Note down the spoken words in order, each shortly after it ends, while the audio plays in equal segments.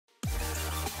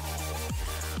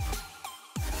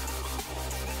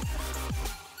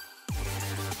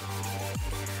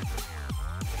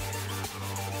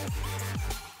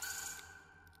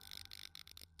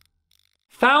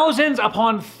Thousands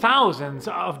upon thousands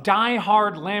of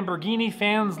die-hard Lamborghini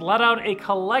fans let out a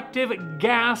collective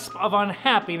gasp of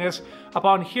unhappiness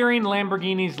upon hearing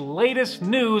Lamborghini's latest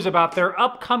news about their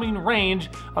upcoming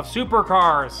range of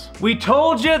supercars. We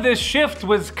told you this shift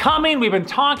was coming. We've been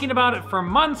talking about it for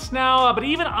months now, but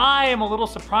even I am a little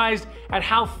surprised at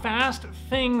how fast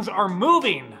things are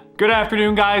moving. Good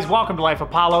afternoon, guys. Welcome to Life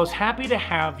of Palos. Happy to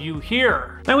have you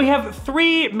here. Now, we have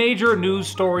three major news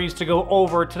stories to go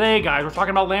over today, guys. We're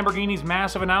talking about Lamborghini's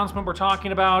massive announcement. We're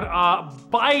talking about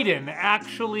Biden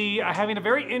actually having a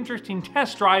very interesting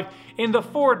test drive in the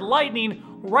Ford Lightning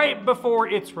right before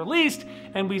it's released,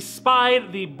 and we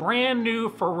spied the brand new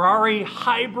Ferrari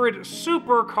hybrid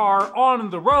supercar on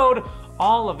the road.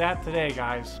 All of that today,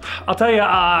 guys. I'll tell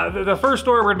you, the first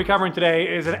story we're gonna be covering today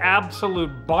is an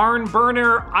absolute barn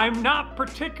burner. I'm not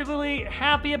particularly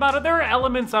happy about it. There are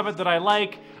elements of it that I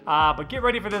like, but get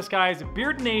ready for this, guys.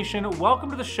 Beard Nation,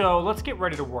 welcome to the show. Let's get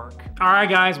ready to work. All right,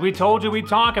 guys, we told you we'd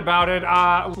talk about it.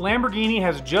 Lamborghini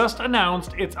has just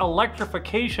announced its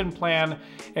electrification plan,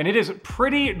 and it is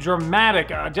pretty dramatic.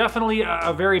 Definitely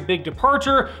a very big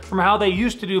departure from how they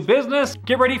used to do business.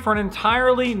 Get ready for an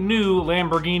entirely new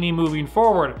Lamborghini moving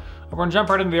forward. We're gonna jump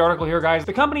right into the article here, guys.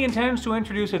 The company intends to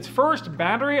introduce its first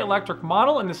battery electric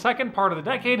model in the second part of the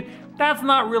decade. That's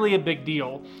not really a big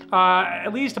deal. At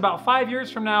least about 5 years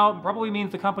from now, probably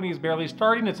means the company is barely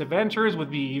starting its adventures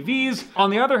with BEVs. On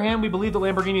the other hand, we believe that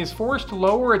Lamborghini is forced to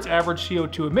lower its average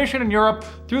CO2 emission in Europe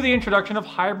through the introduction of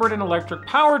hybrid and electric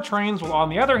powertrains, while on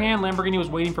the other hand, Lamborghini was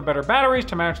waiting for better batteries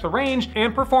to match the range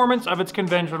and performance of its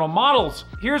conventional models.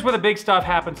 Here's where the big stuff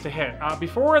happens to hit.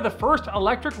 Before the first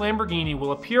electric Lamborghini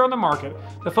will appear on the market,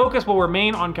 the focus will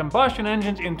remain on combustion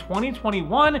engines in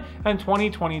 2021 and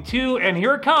 2022, and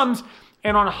here it comes,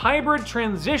 and on hybrid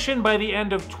transition by the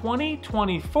end of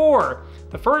 2024.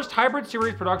 The first hybrid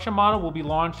series production model will be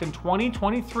launched in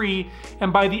 2023,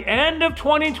 and by the end of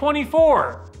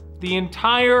 2024, the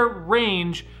entire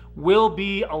range will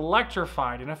be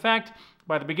electrified. In effect,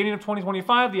 by the beginning of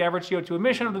 2025, the average CO2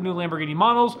 emission of the new Lamborghini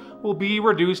models will be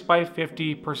reduced by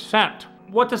 50%.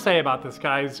 What to say about this,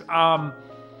 guys?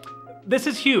 This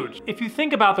is huge. If you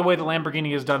think about the way the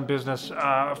Lamborghini has done business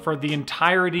for the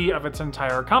entirety of its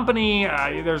entire company,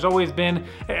 there's always been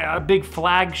a big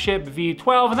flagship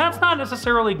V12, and that's not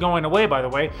necessarily going away, by the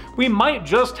way. We might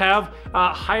just have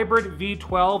hybrid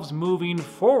V12s moving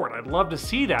forward. I'd love to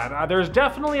see that. There's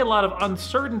definitely a lot of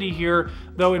uncertainty here,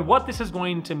 though, in what this is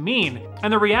going to mean.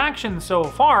 And the reaction so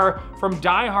far from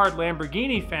die-hard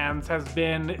Lamborghini fans has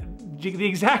been the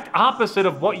exact opposite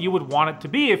of what you would want it to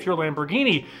be if you're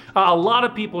Lamborghini. A lot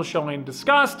of people showing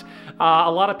disgust,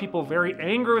 a lot of people very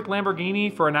angry with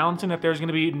Lamborghini for announcing that there's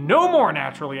gonna be no more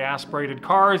naturally aspirated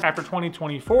cars after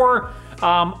 2024.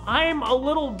 I'm a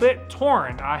little bit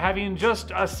torn, having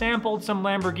just sampled some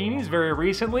Lamborghinis very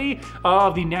recently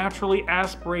of the naturally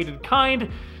aspirated kind.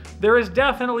 There is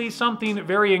definitely something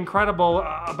very incredible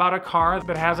about a car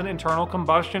that has an internal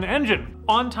combustion engine.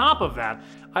 On top of that,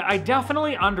 I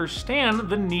definitely understand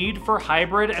the need for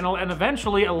hybrid and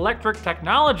eventually electric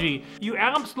technology. You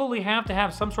absolutely have to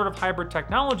have some sort of hybrid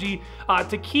technology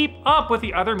to keep up with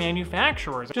the other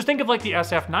manufacturers. Just think of like the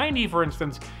SF90, for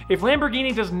instance. If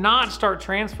Lamborghini does not start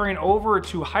transferring over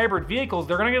to hybrid vehicles,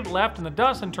 they're gonna get left in the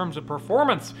dust in terms of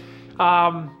performance.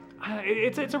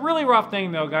 It's a really rough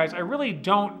thing though, guys. I really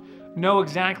don't know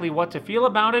exactly what to feel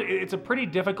about it. It's a pretty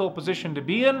difficult position to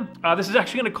be in. This is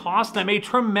actually gonna cost them a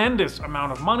tremendous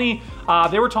amount of money.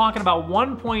 They were talking about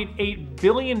 $1.8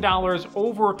 billion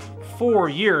over 4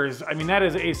 years. I mean, that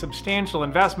is a substantial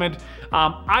investment.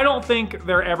 I don't think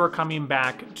they're ever coming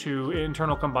back to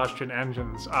internal combustion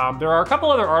engines. There are a couple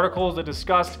other articles that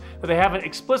discussed that they haven't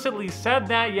explicitly said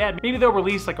that yet. Maybe they'll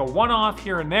release like a one-off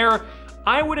here and there.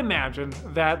 I would imagine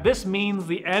that this means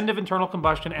the end of internal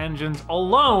combustion engines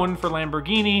alone for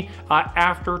Lamborghini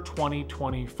after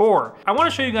 2024. I want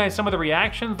to show you guys some of the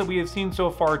reactions that we have seen so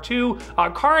far too.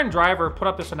 Car and Driver put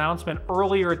up this announcement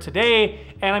earlier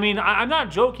today, and I mean, I'm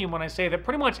not joking when I say that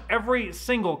pretty much every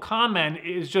single comment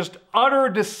is just utter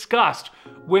disgust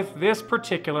with this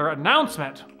particular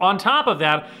announcement. On top of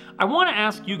that, I want to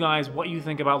ask you guys what you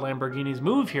think about Lamborghini's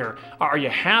move here. Are you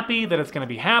happy that it's going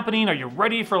to be happening? Are you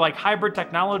ready for like hybrid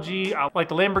technology like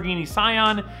the Lamborghini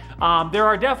Scion? There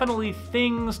are definitely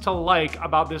things to like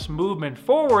about this movement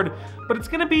forward, but it's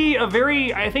going to be a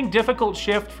very, I think, difficult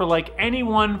shift for like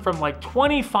anyone from like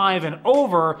 25 and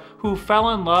over who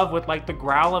fell in love with like the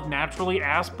growl of naturally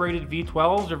aspirated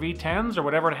V12s or V10s or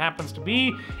whatever it happens to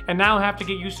be, and now have to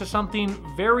get used to something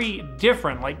very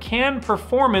different. Like, can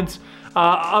performance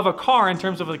of a car in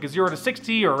terms of like a 0 to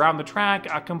 60 or around the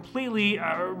track completely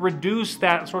reduce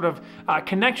that sort of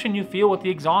connection you feel with the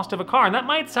exhaust of a car? And that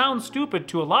might sound stupid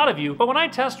to a lot of you, but when I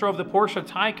test drove the Porsche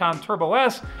Taycan Turbo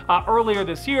S earlier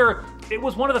this year, it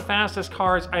was one of the fastest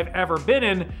cars I've ever been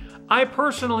in. I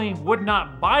personally would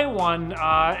not buy one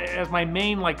as my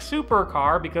main like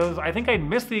supercar because I think I'd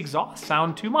miss the exhaust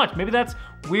sound too much. Maybe that's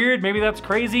weird, maybe that's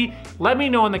crazy. Let me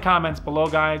know in the comments below,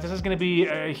 guys. This is gonna be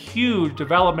a huge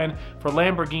development for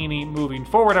Lamborghini moving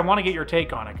forward. I wanna get your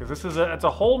take on it because it's a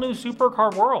whole new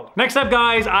supercar world. Next up,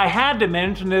 guys, I had to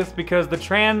mention this because the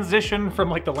transition from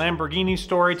like the Lamborghini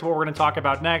story to what we're gonna talk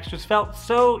about next just felt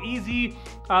so easy.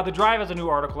 The Drive has a new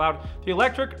article out. The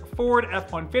electric Ford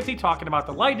F-150 talking about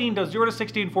the Lightning does 0 to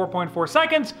 60 in 4.4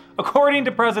 seconds, according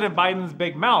to President Biden's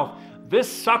big mouth.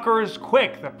 This sucker's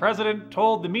quick, the president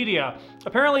told the media.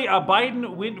 Apparently,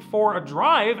 Biden went for a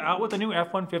drive out with the new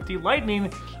F-150 Lightning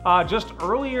just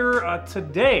earlier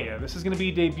today. This is gonna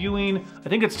be debuting, I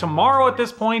think it's tomorrow at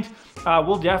this point.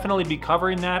 We'll definitely be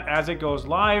covering that as it goes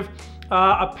live.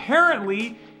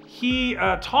 Apparently, he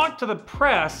talked to the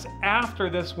press after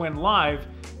this went live.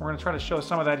 We're gonna try to show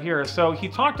some of that here. So he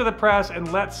talked to the press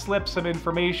and let slip some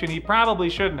information he probably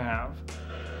shouldn't have.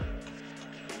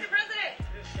 Mr. President!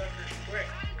 This sucker's quick.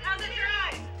 How's it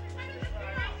drive?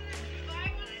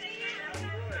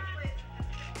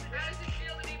 How does it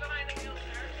feel to be behind the wheel,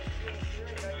 sir?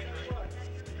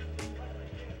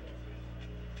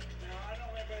 Now, I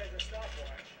don't live by the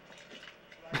stopwatch,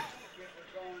 but I think we're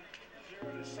going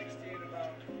 0 to 60 in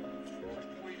about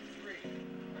 4.3.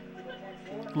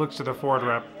 4.4? Looks to the Ford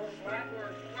rep.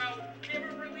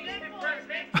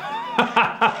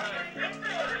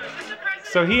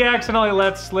 So he accidentally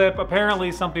let slip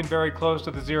apparently something very close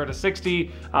to the 0 to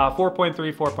 60,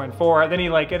 4.3, 4.4. Then he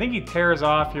I think he tears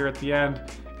off here at the end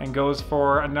and goes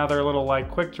for another little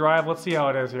like quick drive. Let's see how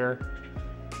it is here.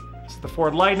 It's the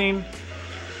Ford Lightning.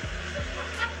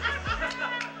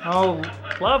 Oh,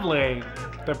 lovely.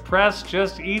 The press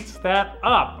just eats that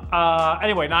up.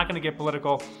 Anyway, not gonna get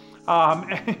political.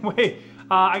 Anyway,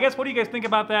 I guess what do you guys think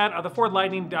about that? The Ford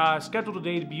Lightning scheduled to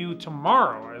debut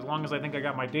tomorrow, as long as I think I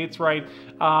got my dates right.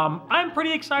 I'm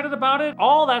pretty excited about it.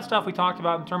 All that stuff we talked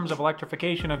about in terms of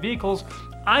electrification of vehicles,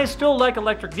 I still like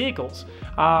electric vehicles.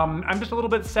 I'm just a little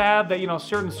bit sad that, you know,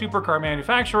 certain supercar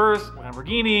manufacturers,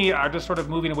 Lamborghini, are just sort of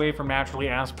moving away from naturally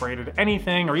aspirated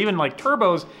anything, or even like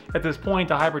turbos at this point,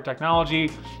 to hybrid technology.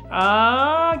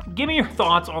 Give me your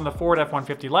thoughts on the Ford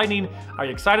F-150 Lightning. Are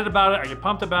you excited about it? Are you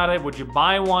pumped about it? Would you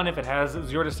buy one if it has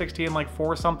 0 to 60 in like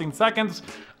 4 something seconds?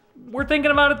 We're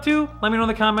thinking about it too. Let me know in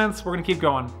the comments. We're gonna keep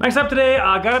going. Next up today,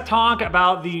 I gotta talk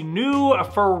about the new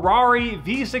Ferrari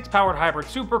V6 powered hybrid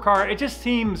supercar. It just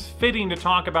seems fitting to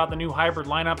talk about the new hybrid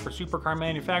lineup for supercar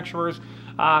manufacturers.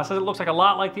 Says it looks like a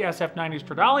lot like the SF90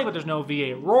 Stradale, but there's no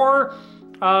V8 roar.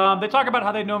 They talk about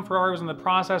how they've known Ferrari was in the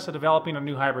process of developing a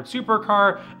new hybrid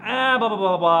supercar. Blah, blah,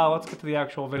 blah, blah. Let's get to the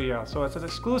actual video. So it's an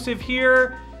exclusive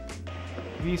here.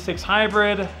 V6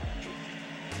 hybrid.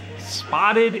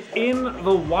 Spotted in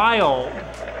the wild.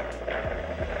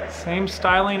 Same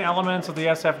styling elements of the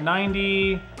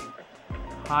SF90.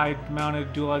 High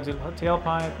mounted dual exit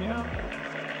tailpipe, yeah.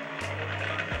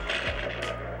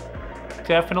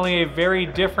 Definitely a very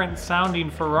different sounding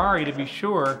Ferrari, to be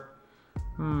sure.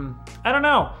 I don't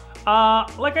know.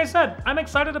 Like I said, I'm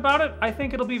excited about it. I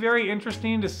think it'll be very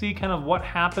interesting to see kind of what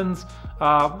happens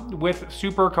with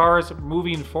supercars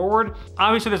moving forward.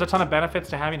 Obviously, there's a ton of benefits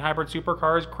to having hybrid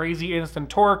supercars, crazy instant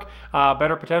torque,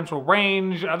 better potential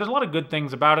range. There's a lot of good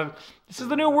things about it. This is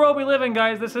the new world we live in,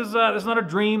 guys. This is not a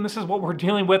dream. This is what we're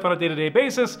dealing with on a day-to-day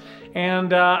basis.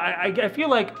 And I feel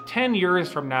like 10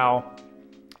 years from now,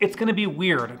 it's gonna be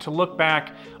weird to look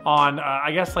back on,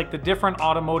 I guess, like the different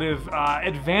automotive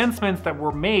advancements that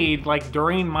were made like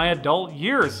during my adult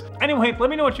years. Anyway,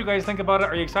 let me know what you guys think about it.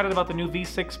 Are you excited about the new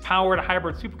V6 powered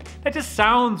hybrid supercar? That just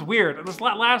sounds weird. This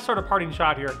last sort of parting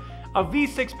shot here. A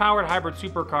V6 powered hybrid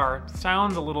supercar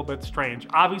sounds a little bit strange.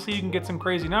 Obviously, you can get some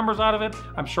crazy numbers out of it.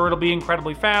 I'm sure it'll be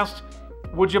incredibly fast.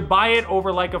 Would you buy it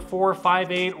over like a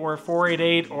 458 or a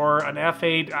 488 or an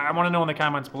F8? I want to know in the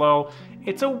comments below.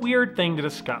 It's a weird thing to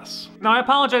discuss. Now, I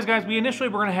apologize, guys. We initially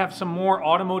were going to have some more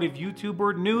automotive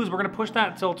YouTuber news. We're going to push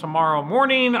that until tomorrow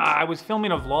morning. I was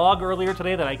filming a vlog earlier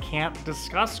today that I can't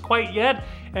discuss quite yet.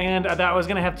 and that was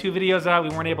gonna have 2 videos out. We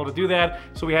weren't able to do that,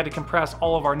 so we had to compress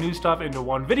all of our new stuff into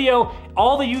 1 video.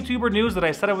 All the YouTuber news that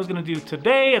I said I was gonna do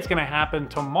today, it's gonna happen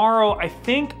tomorrow. I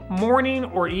think morning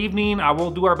or evening. I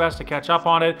will do our best to catch up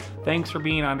on it. Thanks for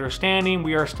being understanding.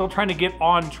 We are still trying to get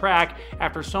on track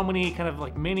after so many kind of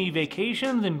like mini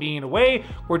vacations and being away.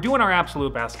 We're doing our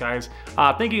absolute best, guys.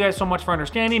 Thank you guys so much for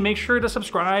understanding. Make sure to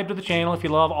subscribe to the channel if you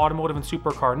love automotive and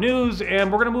supercar news,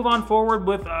 and we're gonna move on forward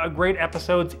with great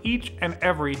episodes each and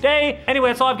every day. Anyway,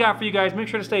 that's all I've got for you guys. Make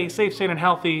sure to stay safe, sane, and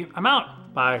healthy. I'm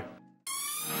out. Bye.